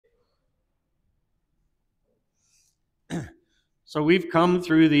So we've come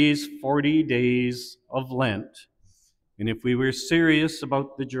through these 40 days of Lent, and if we were serious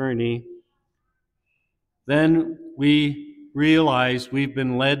about the journey, then we realize we've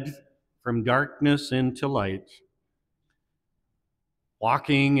been led from darkness into light,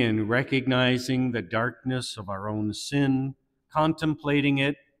 walking and recognizing the darkness of our own sin, contemplating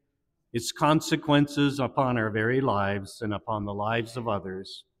it, its consequences upon our very lives and upon the lives of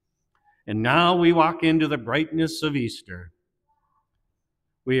others. And now we walk into the brightness of Easter.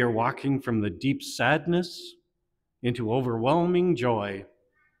 We are walking from the deep sadness into overwhelming joy.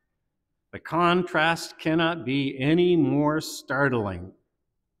 The contrast cannot be any more startling.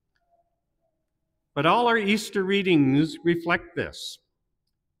 But all our Easter readings reflect this.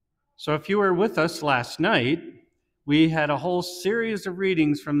 So if you were with us last night, we had a whole series of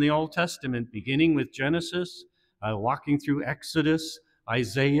readings from the Old Testament, beginning with Genesis, walking through Exodus,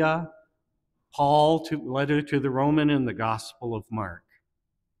 Isaiah, Paul, letter to the Roman, and the Gospel of Mark.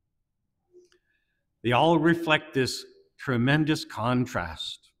 They all reflect this tremendous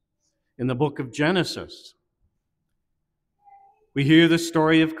contrast. In the book of Genesis, we hear the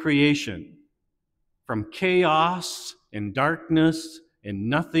story of creation. From chaos and darkness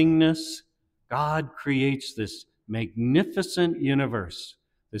and nothingness, God creates this magnificent universe,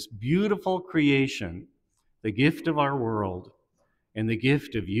 this beautiful creation, the gift of our world and the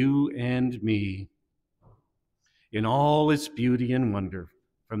gift of you and me, in all its beauty and wonder,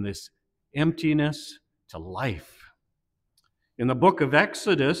 from this emptiness to life. In the book of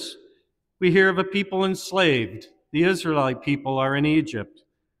Exodus, we hear of a people enslaved. The Israelite people are in Egypt,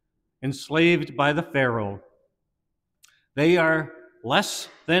 enslaved by the Pharaoh. They are less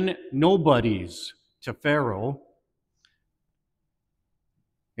than nobodies to Pharaoh.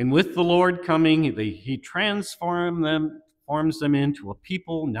 And with the Lord coming, he transforms them into a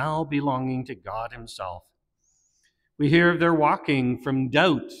people now belonging to God himself. We hear of their walking from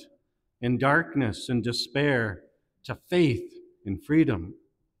doubt and darkness and despair to faith and freedom.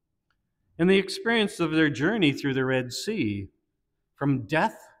 And the experience of their journey through the Red Sea, from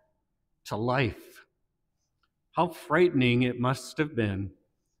death to life. How frightening it must have been.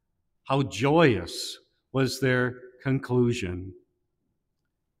 How joyous was their conclusion.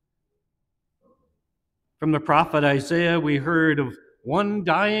 From the prophet Isaiah, we heard of one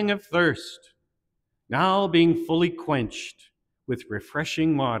dying of thirst, now being fully quenched with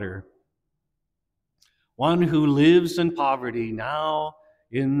refreshing water. One who lives in poverty, now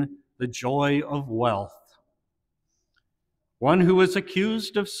in the joy of wealth. One who was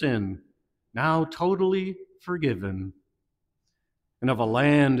accused of sin, now totally forgiven. And of a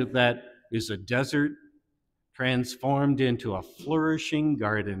land that is a desert transformed into a flourishing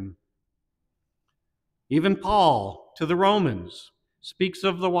garden. Even Paul, to the Romans, speaks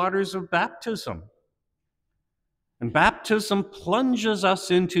of the waters of baptism. And baptism plunges us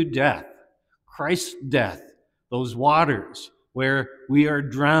into death, Christ's death, those waters where we are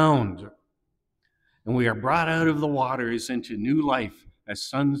drowned. And we are brought out of the waters into new life as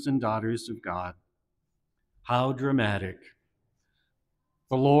sons and daughters of God. How dramatic.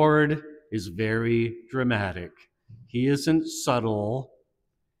 The Lord is very dramatic. He isn't subtle.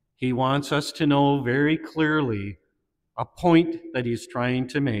 He wants us to know very clearly a point that he's trying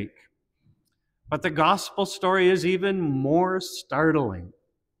to make. But the gospel story is even more startling.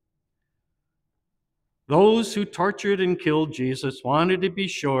 Those who tortured and killed Jesus wanted to be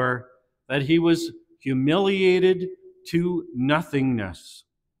sure that he was humiliated to nothingness.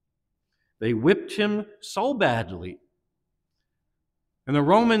 They whipped him so badly. And the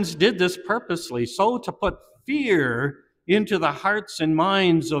Romans did this purposely, so to put fear into the hearts and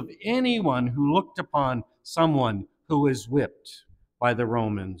minds of anyone who looked upon someone who was whipped by the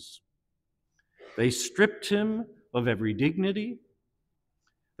Romans. They stripped him of every dignity.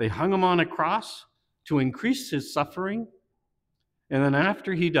 They hung him on a cross to increase his suffering. And then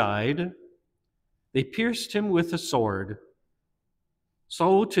after he died, they pierced him with a sword,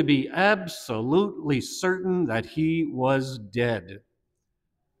 so to be absolutely certain that he was dead,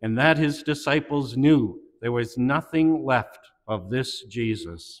 and that his disciples knew there was nothing left of this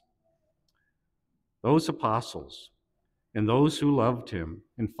Jesus. Those apostles and those who loved him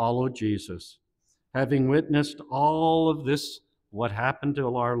and followed Jesus, having witnessed all of this, what happened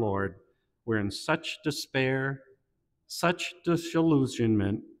to our Lord, were in such despair, such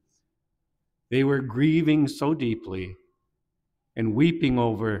disillusionment. They were grieving so deeply and weeping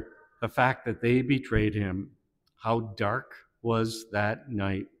over the fact that they betrayed him. How dark was that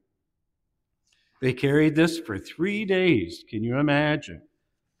night. They carried this for 3 days. Can you imagine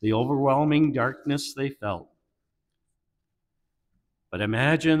the overwhelming darkness they felt? But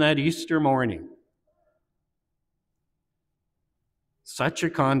imagine that Easter morning. Such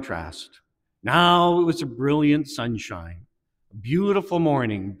a contrast. Now it was a brilliant sunshine, a beautiful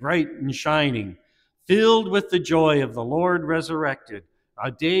morning, bright and shining, filled with the joy of the Lord resurrected,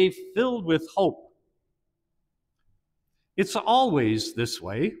 a day filled with hope. It's always this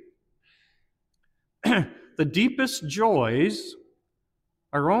way. The deepest joys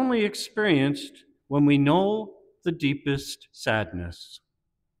are only experienced when we know the deepest sadness.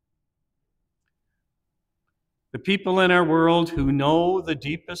 The people in our world who know the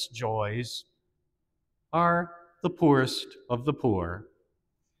deepest joys are the poorest of the poor.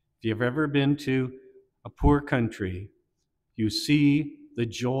 If you've ever been to a poor country, you see the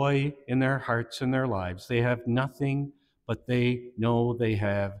joy in their hearts and their lives. They have nothing, but they know they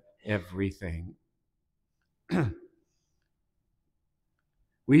have everything.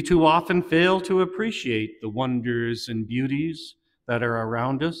 We too often fail to appreciate the wonders and beauties that are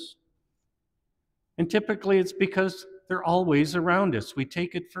around us. And typically it's because they're always around us. We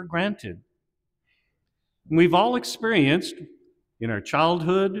take it for granted. And we've all experienced in our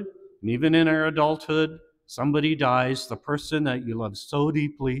childhood and even in our adulthood, somebody dies, the person that you love so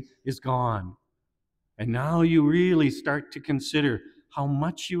deeply is gone. And now you really start to consider how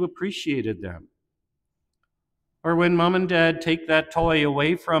much you appreciated them. Or when mom and dad take that toy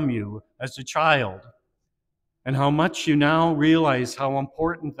away from you as a child, and how much you now realize how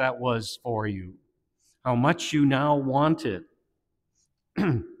important that was for you, how much you now want it.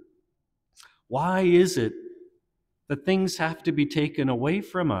 Why is it that things have to be taken away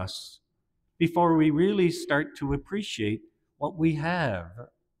from us before we really start to appreciate what we have?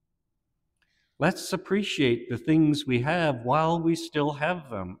 Let's appreciate the things we have while we still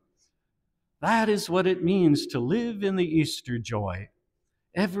have them. That is what it means to live in the Easter joy.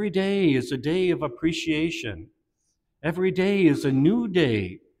 Every day is a day of appreciation. Every day is a new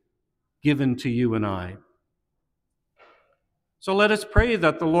day given to you and I. So let us pray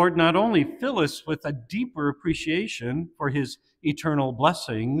that the Lord not only fill us with a deeper appreciation for his eternal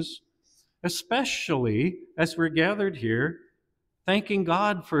blessings, especially as we're gathered here, thanking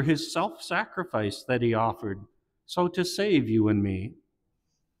God for his self-sacrifice that he offered, so to save you and me.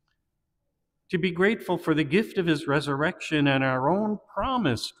 To be grateful for the gift of his resurrection and our own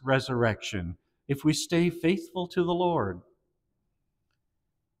promised resurrection if we stay faithful to the Lord.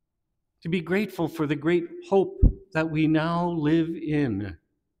 To be grateful for the great hope that we now live in.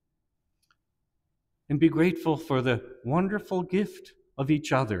 And be grateful for the wonderful gift of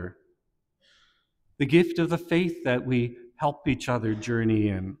each other. The gift of the faith that we help each other journey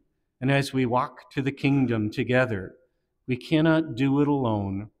in. And as we walk to the kingdom together, we cannot do it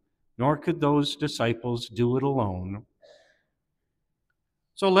alone, nor could those disciples do it alone.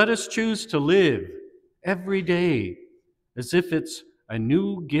 So let us choose to live every day as if it's a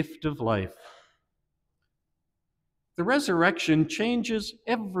new gift of life. The resurrection changes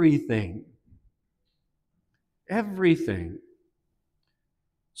everything. Everything.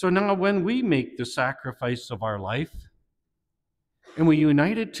 So now when we make the sacrifice of our life and we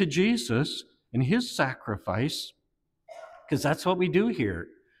unite it to Jesus and his sacrifice, because that's what we do here.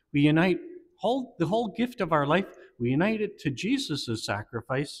 We unite the whole gift of our life, we unite it to Jesus'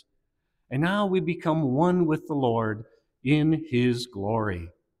 sacrifice, and now we become one with the Lord in his glory.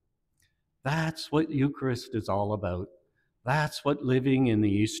 That's what Eucharist is all about. That's what living in the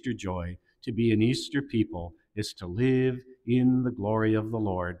Easter joy, to be an Easter people, is to live in the glory of the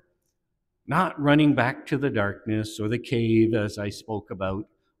Lord. Not running back to the darkness or the cave, as I spoke about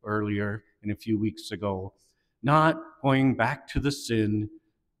earlier and a few weeks ago. Not going back to the sin,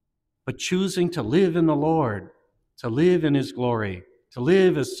 but choosing to live in the Lord, to live in his glory, to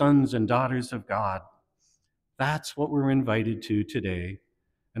live as sons and daughters of God. That's what we're invited to today.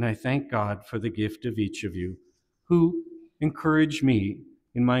 And I thank God for the gift of each of you who encourage me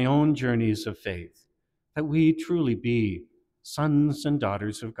in my own journeys of faith, that we truly be sons and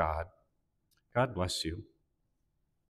daughters of God. God bless you.